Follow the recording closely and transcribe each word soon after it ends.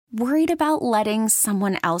Worried about letting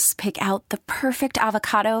someone else pick out the perfect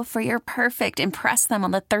avocado for your perfect impress them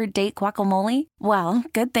on the third date guacamole? Well,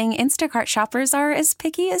 good thing Instacart shoppers are as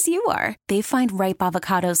picky as you are. They find ripe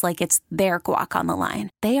avocados like it's their guac on the line.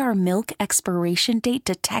 They are milk expiration date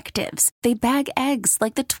detectives. They bag eggs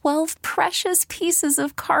like the 12 precious pieces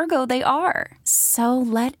of cargo they are. So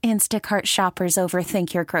let Instacart shoppers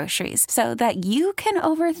overthink your groceries so that you can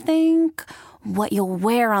overthink what you'll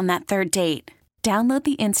wear on that third date. Download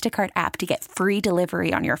the Instacart app to get free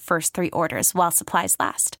delivery on your first 3 orders while supplies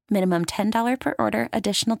last. Minimum $10 per order.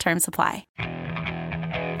 Additional terms apply.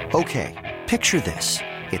 Okay, picture this.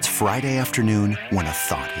 It's Friday afternoon when a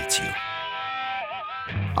thought hits you.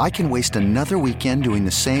 I can waste another weekend doing the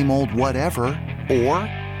same old whatever, or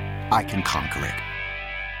I can conquer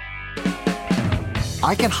it.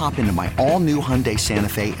 I can hop into my all-new Hyundai Santa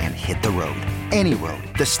Fe and hit the road. Any road.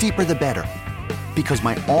 The steeper, the better. Because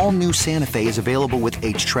my all-new Santa Fe is available with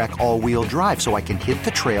H-Track all-wheel drive, so I can hit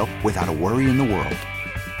the trail without a worry in the world.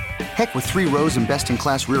 Heck, with 3 rows and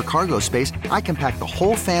best-in-class rear cargo space, I can pack the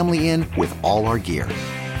whole family in with all our gear.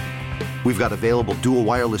 We've got available dual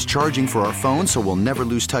wireless charging for our phones, so we'll never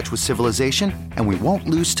lose touch with civilization, and we won't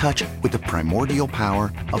lose touch with the primordial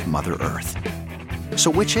power of Mother Earth.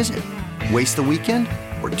 So which is it? Waste the weekend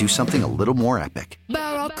or do something a little more epic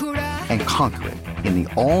and conquer it in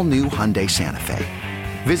the all-new Hyundai Santa Fe.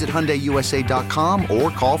 Visit HyundaiUSA.com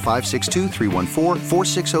or call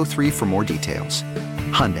 562-314-4603 for more details.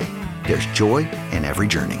 Hyundai, there's joy in every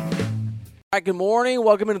journey. All right, good morning.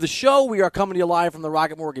 Welcome into the show. We are coming to you live from the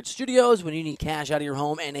Rocket Mortgage Studios. When you need cash out of your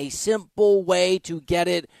home and a simple way to get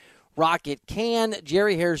it, Rocket can.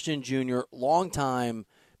 Jerry Hairston Jr., longtime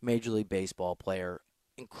Major League Baseball player,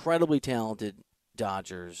 incredibly talented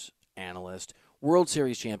Dodgers analyst, World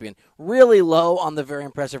Series champion, really low on the very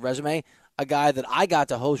impressive resume, a guy that I got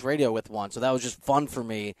to host radio with once, so that was just fun for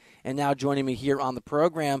me. And now joining me here on the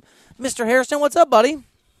program, Mr. Hairston, what's up, buddy?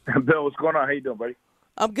 Bill, what's going on? How you doing, buddy?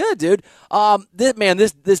 I'm good, dude.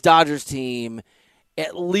 This Dodgers team,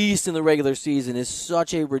 at least in the regular season, is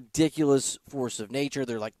such a ridiculous force of nature.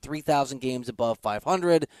 They're like 3,000 games above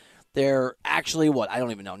 500. They're actually, I don't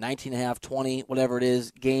even know, 19 and a half, 20, whatever it is,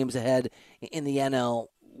 games ahead in the NL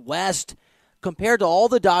West. Compared to all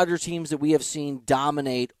the Dodgers teams that we have seen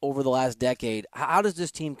dominate over the last decade, how does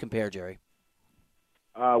this team compare, Jerry?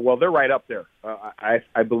 Well, they're right up there.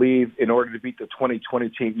 I believe in order to beat the 2020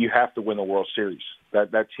 team, you have to win the World Series.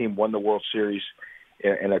 That team won the World Series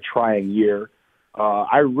in a trying year.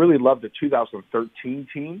 I really love the 2013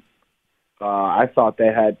 team. I thought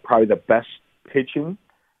they had probably the best pitching,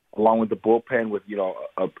 along with the bullpen with,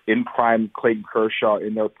 in prime Clayton Kershaw,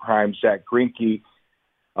 in their prime Zach Greinke,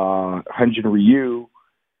 Hyun-Jin Ryu,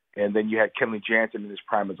 and then you had Kenley Jansen in his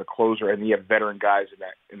prime as a closer, and you have veteran guys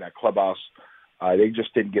in that clubhouse. They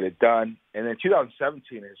just didn't get it done. And then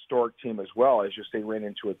 2017, a historic team as well. It's just they ran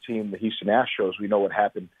into a team, the Houston Astros. We know what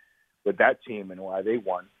happened with that team and why they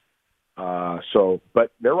won.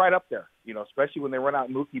 But they're right up there, especially when they run out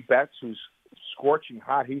Mookie Betts, who's scorching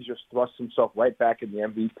hot. He's just thrust himself right back in the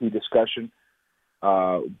MVP discussion.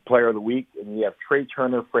 Player of the week, and you have Trey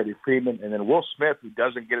Turner, Freddie Freeman, and then Will Smith, who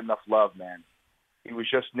doesn't get enough love, man. He was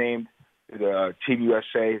just named the Team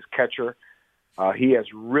USA, his catcher. He has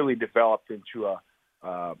really developed into a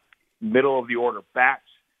middle-of-the-order bat,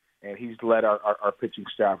 and he's led our pitching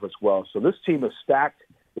staff as well. So this team is stacked.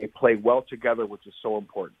 They play well together, which is so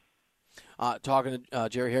important. Talking to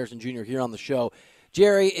Jerry Hairston Jr. here on the show.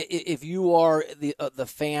 Jerry, if you are the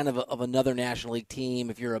fan of another National League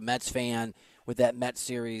team, if you're a Mets fan, with that Mets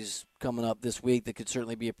series coming up this week, that could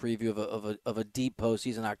certainly be a preview of a deep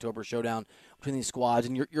postseason October showdown between these squads.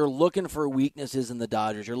 And you're looking for weaknesses in the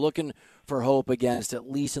Dodgers. You're looking for hope against, at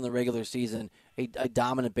least in the regular season, a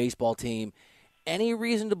dominant baseball team. Any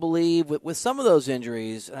reason to believe with some of those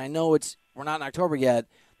injuries, and I know we're not in October yet,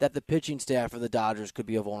 that the pitching staff for the Dodgers could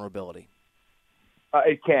be a vulnerability?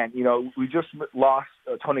 It can. We just lost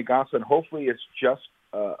Tony Gonsolin. Hopefully it's just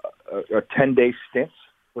a 10-day stint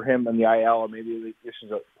for him in the IL, or maybe this is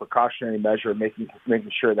a precautionary measure, making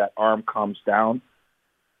sure that arm calms down.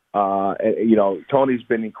 Tony's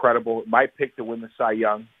been incredible. My pick to win the Cy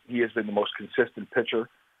Young. He has been the most consistent pitcher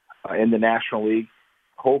in the National League.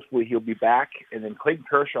 Hopefully he'll be back. And then Clayton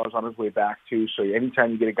Kershaw is on his way back too. So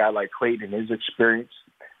anytime you get a guy like Clayton and his experience,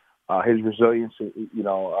 his resilience,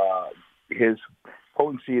 his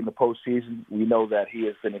potency in the postseason, we know that he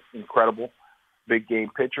has been incredible, big game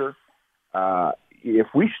pitcher.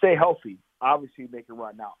 If we stay healthy, obviously make a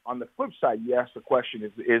run. Now, on the flip side, you ask the question,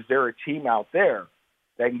 is there a team out there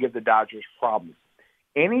that can give the Dodgers problems?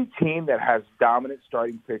 Any team that has dominant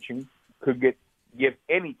starting pitching could give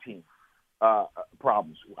any team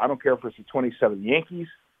problems. I don't care if it's the 27 Yankees,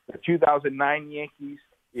 the 2009 Yankees.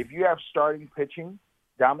 If you have starting pitching,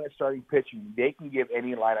 dominant starting pitching, they can give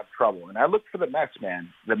any lineup trouble. And I look for the Mets, man.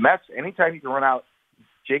 The Mets, anytime you can run out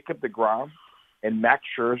Jacob deGrom and Max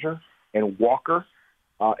Scherzer and Walker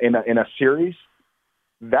in a series,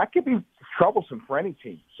 that could be troublesome for any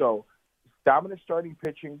team. So dominant starting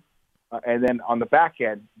pitching, and then on the back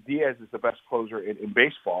end, Diaz is the best closer in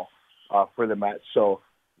baseball for the Mets. So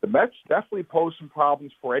the Mets definitely pose some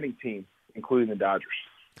problems for any team, including the Dodgers.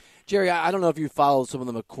 Jerry, I don't know if you followed some of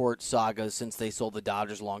the McCourt sagas since they sold the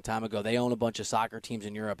Dodgers a long time ago. They own a bunch of soccer teams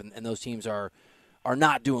in Europe, and those teams are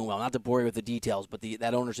not doing well. Not to bore you with the details, but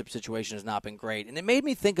that ownership situation has not been great. And it made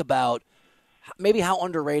me think about maybe how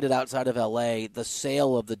underrated outside of L.A. the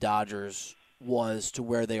sale of the Dodgers was to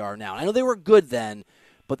where they are now. I know they were good then,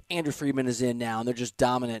 but Andrew Friedman is in now, and they're just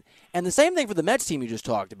dominant. And the same thing for the Mets team you just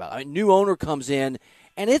talked about. I mean, new owner comes in,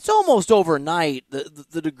 and it's almost overnight,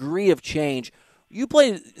 the degree of change. You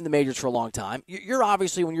played in the majors for a long time. You're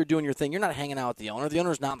obviously, when you're doing your thing, you're not hanging out with the owner. The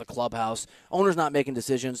owner's not in the clubhouse. Owner's not making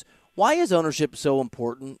decisions. Why is ownership so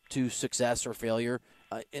important to success or failure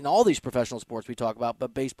in all these professional sports we talk about,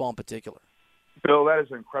 but baseball in particular? Bill, that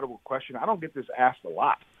is an incredible question. I don't get this asked a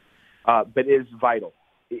lot, but it is vital.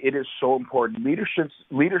 It is so important.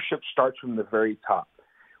 Leadership starts from the very top.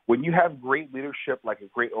 When you have great leadership, like a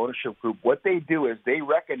great ownership group, what they do is they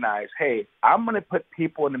recognize, hey, I'm going to put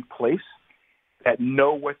people in place that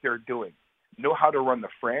know what they're doing, know how to run the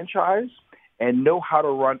franchise, and know how to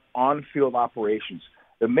run on-field operations.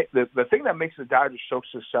 The thing that makes the Dodgers so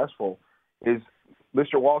successful is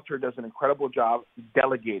Mr. Walter does an incredible job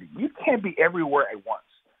delegating. You can't be everywhere at once,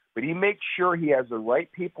 but he makes sure he has the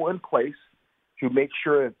right people in place to make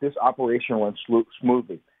sure that this operation runs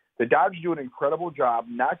smoothly. The Dodgers do an incredible job,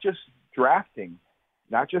 not just drafting,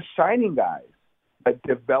 not just signing guys, but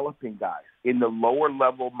developing guys in the lower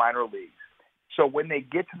level minor leagues. So when they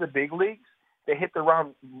get to the big leagues, they hit the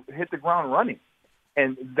ground running.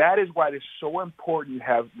 And that is why it's so important you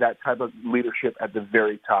have that type of leadership at the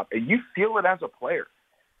very top. And you feel it as a player.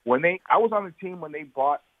 I was on the team when they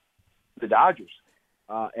bought the Dodgers,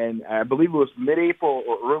 and I believe it was mid-April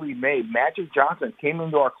or early May, Magic Johnson came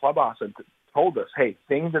into our clubhouse and told us, hey,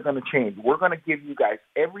 things are going to change. We're going to give you guys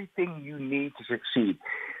everything you need to succeed.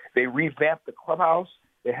 They revamped the clubhouse.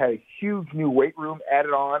 They had a huge new weight room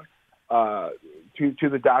added on to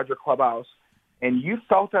the Dodger clubhouse. And you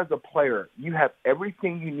felt as a player, you have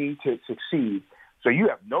everything you need to succeed, so you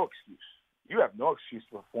have no excuse. You have no excuse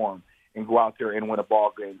to perform and go out there and win a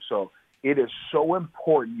ball game. So it is so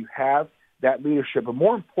important you have that leadership. But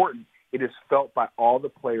more important, it is felt by all the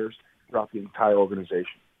players throughout the entire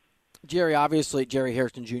organization. Jerry, obviously, Jerry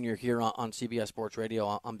Hairston Jr. here on CBS Sports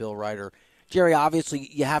Radio. I'm Bill Ryder. Jerry, obviously,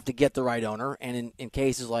 you have to get the right owner, and in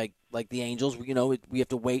cases like the Angels, we have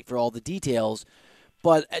to wait for all the details.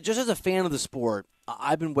 But just as a fan of the sport,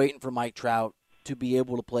 I've been waiting for Mike Trout to be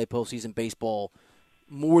able to play postseason baseball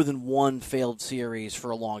more than one failed series for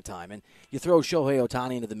a long time. And you throw Shohei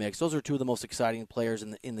Ohtani into the mix. Those are two of the most exciting players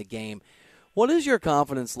in the game. What is your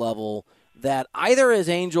confidence level that either as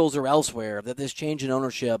Angels or elsewhere, that this change in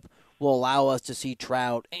ownership will allow us to see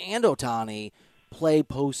Trout and Ohtani play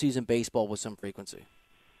postseason baseball with some frequency?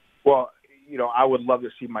 Well, I would love to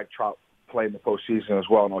see Mike Trout play in the postseason as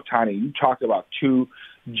well. And Ohtani, you talked about two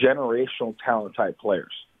generational talent type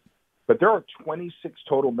players, but there are 26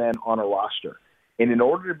 total men on a roster. And in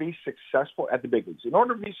order to be successful at the big leagues, you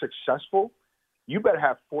better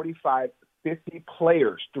have 45, 50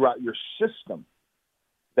 players throughout your system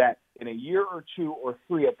that in a year or two or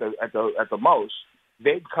three at the most,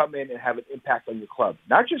 they'd come in and have an impact on your club.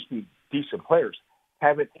 Not just be decent players,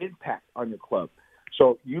 have an impact on your club.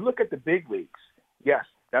 So you look at the big leagues, yes,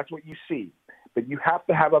 that's what you see. But you have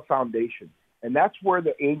to have a foundation. And that's where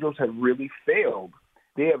the Angels have really failed.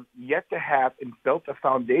 They have yet to have and built a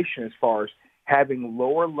foundation as far as having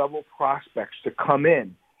lower-level prospects to come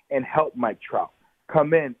in and help Mike Trout,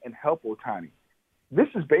 come in and help Ohtani. This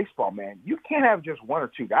is baseball, man. You can't have just one or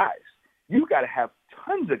two guys. You've got to have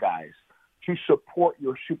tons of guys to support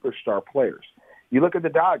your superstar players. You look at the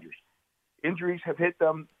Dodgers. Injuries have hit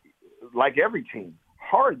them, like every team,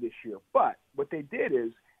 hard this year. But what they did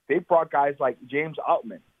is they brought guys like James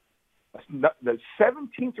Outman, the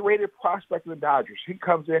 17th rated prospect of the Dodgers. He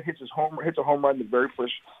comes in, hits a home run the very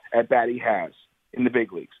first at bat he has in the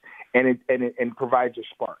big leagues, and provides a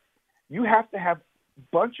spark. You have to have a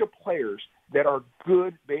bunch of players that are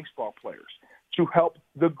good baseball players to help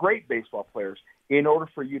the great baseball players in order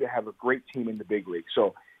for you to have a great team in the big league.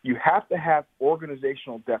 So you have to have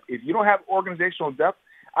organizational depth. If you don't have organizational depth,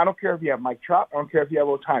 I don't care if you have Mike Trout, I don't care if you have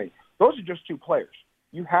Ohtani. Those are just two players.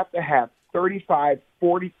 You have to have 35,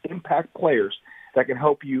 40 impact players that can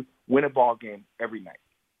help you win a ball game every night.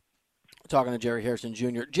 Talking to Jerry Harrison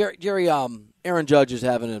Jr. Jerry, Aaron Judge is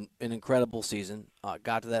having an incredible season.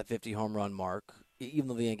 Got to that 50 home run mark, even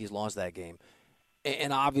though the Yankees lost that game.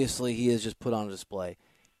 And obviously, he has just put on a display.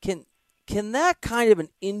 Can that kind of an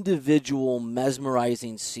individual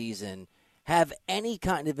mesmerizing season have any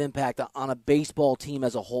kind of impact on a baseball team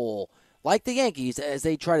as a whole, like the Yankees, as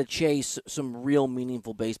they try to chase some real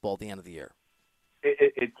meaningful baseball at the end of the year?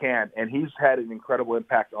 It can, and he's had an incredible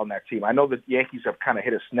impact on that team. I know that the Yankees have kind of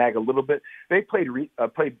hit a snag a little bit. They played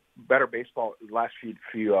better baseball the last few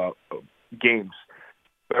games,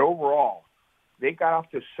 but overall, they got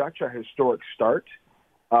off to such a historic start,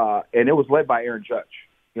 and it was led by Aaron Judge.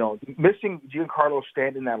 You know, missing Giancarlo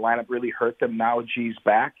Stanton in that lineup really hurt them. Now G's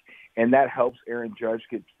back, and that helps Aaron Judge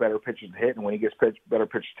get better pitches to hit, and when he gets better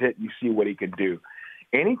pitches to hit, you see what he can do.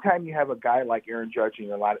 Anytime you have a guy like Aaron Judge in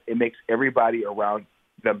your lineup, it makes everybody around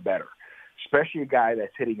them better, especially a guy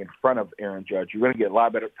that's hitting in front of Aaron Judge. You're going to get a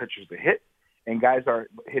lot better pitches to hit, and guys are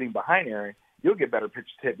hitting behind Aaron. You'll get better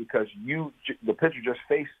pitches to hit because the pitcher just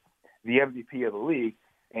faced the MVP of the league,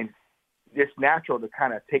 and it's natural to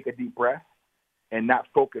kind of take a deep breath and not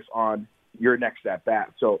focus on your next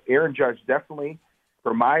at-bat. So Aaron Judge definitely,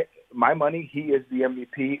 for my money, he is the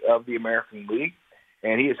MVP of the American League.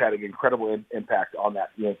 And he has had an incredible impact on that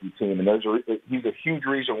Yankee team. And he's a huge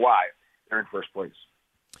reason why they're in first place.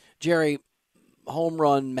 Jerry, home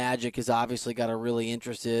run magic has obviously got a really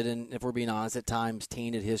interested, and if we're being honest, at times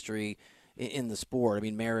tainted history in the sport. I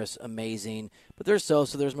mean, Maris, amazing. But there's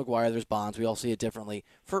Sosa, there's McGwire, there's Bonds. We all see it differently.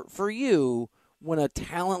 For you, when a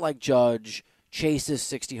talent like Judge chases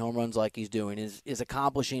 60 home runs like he's doing, is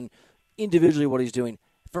accomplishing individually what he's doing,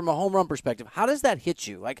 from a home run perspective, how does that hit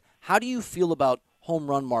you? Like, how do you feel about home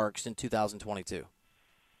run marks in 2022?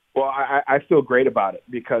 Well, I feel great about it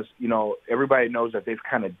because, you know, everybody knows that they've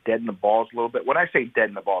kind of deadened the balls a little bit. When I say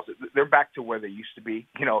deadened the balls, they're back to where they used to be,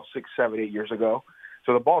 6, 7, 8 years ago.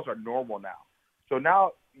 So the balls are normal now. So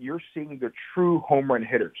now you're seeing the true home run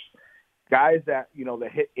hitters. Guys that,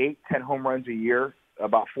 that hit 8, 10 home runs a year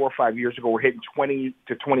about 4 or 5 years ago were hitting 20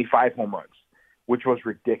 to 25 home runs, which was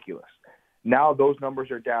ridiculous. Now those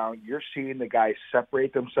numbers are down. You're seeing the guys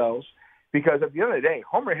separate themselves. Because at the end of the day,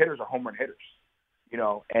 home run hitters are home run hitters,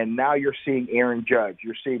 and now you're seeing Aaron Judge,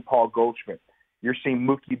 you're seeing Paul Goldschmidt, you're seeing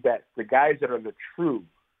Mookie Betts, the guys that are the true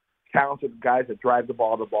talented guys that drive the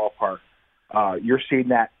ball to the ballpark. You're seeing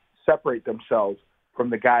that separate themselves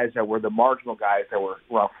from the guys that were the marginal guys that were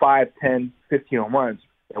around 5, 10, 15 home runs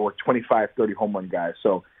that were 25, 30 home run guys.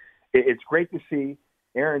 So it's great to see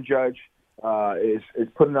Aaron Judge is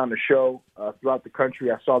putting on the show throughout the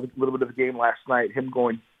country. I saw a little bit of the game last night, him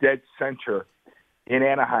going dead center in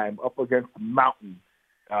Anaheim up against the mountain.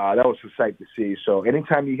 That was a sight to see. So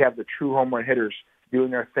anytime you have the true home run hitters doing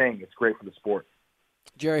their thing, it's great for the sport.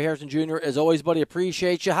 Jerry Harrison Jr., as always, buddy,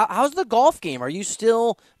 appreciate you. How's the golf game? Are you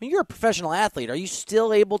still – you're a professional athlete. Are you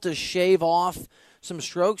still able to shave off some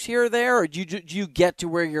strokes here or there, or do you get to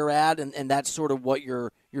where you're at and that's sort of what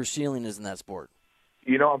your ceiling is in that sport?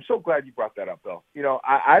 I'm so glad you brought that up, Bill.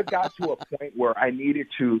 I got to a point where I needed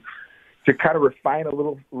to kind of refine a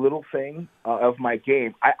little thing of my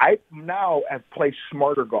game. I now have played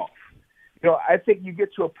smarter golf. I think you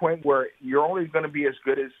get to a point where you're only going to be as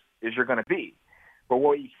good as you're going to be. But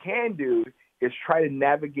what you can do is try to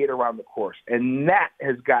navigate around the course. And that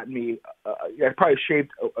has gotten me I probably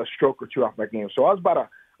shaved a stroke or two off my game. So I was about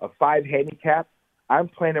a 5 handicap. I'm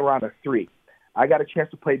playing around a 3. I got a chance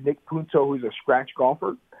to play Nick Punto, who's a scratch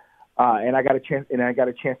golfer, and I got a chance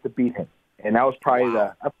to beat him. And that was probably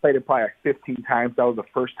I played it probably 15 times. That was the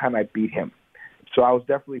first time I beat him. So I was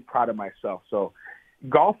definitely proud of myself. So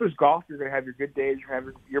golf is golf. You're going to have your good days. You're going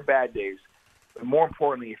to have your bad days. But more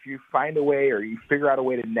importantly, if you find a way or you figure out a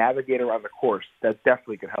way to navigate around the course, that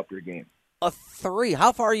definitely can help your game. A 3.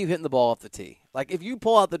 How far are you hitting the ball off the tee? Like if you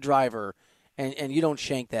pull out the driver and you don't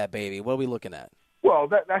shank that baby, what are we looking at? Well,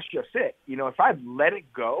 that's just it. If I let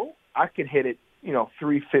it go, I can hit it,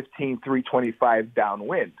 315, 325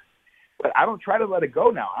 downwind. But I don't try to let it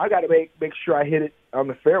go now. I got to make sure I hit it on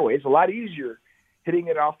the fairway. It's a lot easier hitting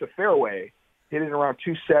it off the fairway, hitting it around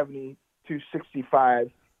 270,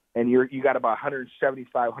 265, and you got about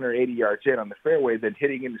 175, 180 yards in on the fairway than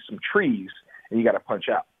hitting into some trees, and you got to punch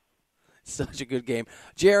out. Such a good game.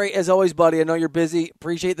 Jerry, as always, buddy, I know you're busy.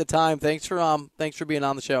 Appreciate the time. Thanks for being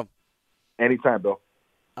on the show. Anytime, Bill.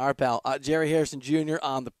 All right, pal. Jerry Harrison Jr.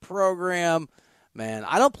 on the program. Man,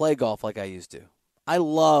 I don't play golf like I used to. I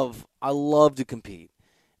love to compete,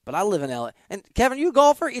 but I live in L.A. And, Kevin, you a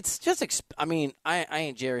golfer? It's just I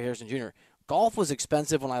ain't Jerry Harrison Jr. Golf was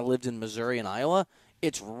expensive when I lived in Missouri and Iowa.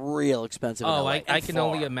 It's real expensive. Oh, I can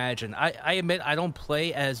only imagine. I admit I don't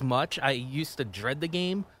play as much. I used to dread the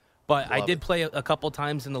game, but I did play a couple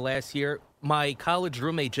times in the last year. My college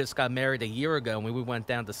roommate just got married a year ago, and we went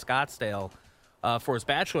down to Scottsdale for his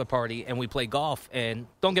bachelor party, and we played golf. And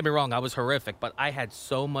don't get me wrong, I was horrific, but I had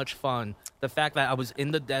so much fun. The fact that I was in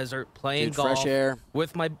the desert playing golf, fresh air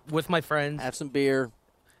with my friends, have some beer.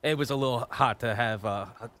 It was a little hot to have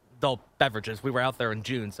adult beverages. We were out there in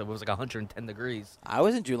June, so it was like 110 degrees. I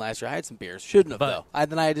was in June last year. I had some beers. Shouldn't have though.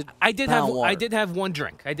 I did have one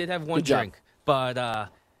drink. But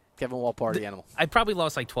Kevin Wall party animal. I probably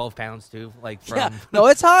lost like 12 pounds too. No,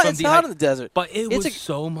 it's hot. It's hot in the desert. But it was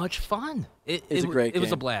so much fun. It's a great game. It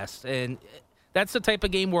was a blast, and that's the type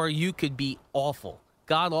of game where you could be awful,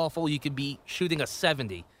 god awful. You could be shooting a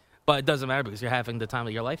 70, but it doesn't matter because you're having the time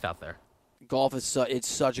of your life out there. Golf is it's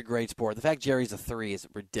such a great sport. The fact Jerry's a 3 is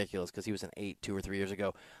ridiculous because he was an 8 2 or 3 years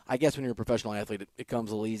ago. I guess when you're a professional athlete, it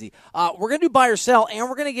comes a little easy. We're going to do buy or sell, and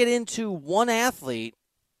we're going to get into one athlete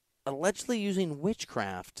allegedly using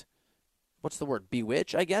witchcraft. What's the word?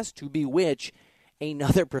 Bewitch, I guess? To bewitch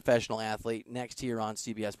another professional athlete next here on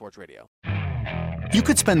CBS Sports Radio. You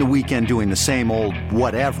could spend the weekend doing the same old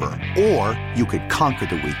whatever, or you could conquer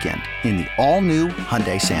the weekend in the all-new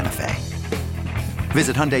Hyundai Santa Fe.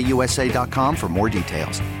 Visit HyundaiUSA.com for more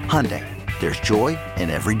details. Hyundai, there's joy in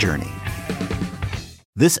every journey.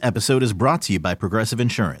 This episode is brought to you by Progressive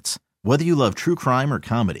Insurance. Whether you love true crime or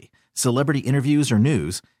comedy, celebrity interviews or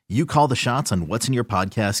news, you call the shots on what's in your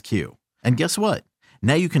podcast queue. And guess what?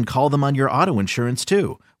 Now you can call them on your auto insurance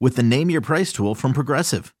too with the Name Your Price tool from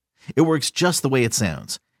Progressive. It works just the way it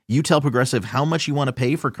sounds. You tell Progressive how much you want to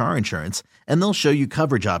pay for car insurance, and they'll show you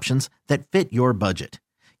coverage options that fit your budget.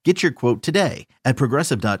 Get your quote today at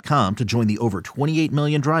Progressive.com to join the over 28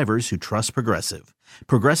 million drivers who trust Progressive.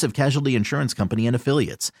 Progressive Casualty Insurance Company and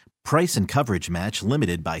Affiliates. Price and coverage match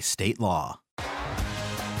limited by state law.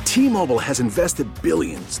 T-Mobile has invested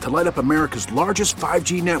billions to light up America's largest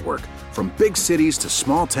 5G network, from big cities to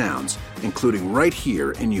small towns, including right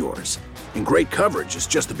here in yours. And great coverage is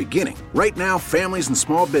just the beginning. Right now, families and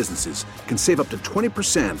small businesses can save up to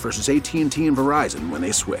 20% versus AT&T and Verizon when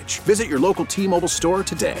they switch. Visit your local T-Mobile store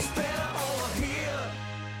today.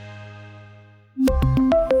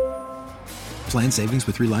 Plan savings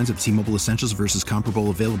with 3 lines of T-Mobile Essentials versus comparable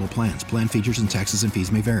available plans. Plan features and taxes and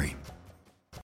fees may vary.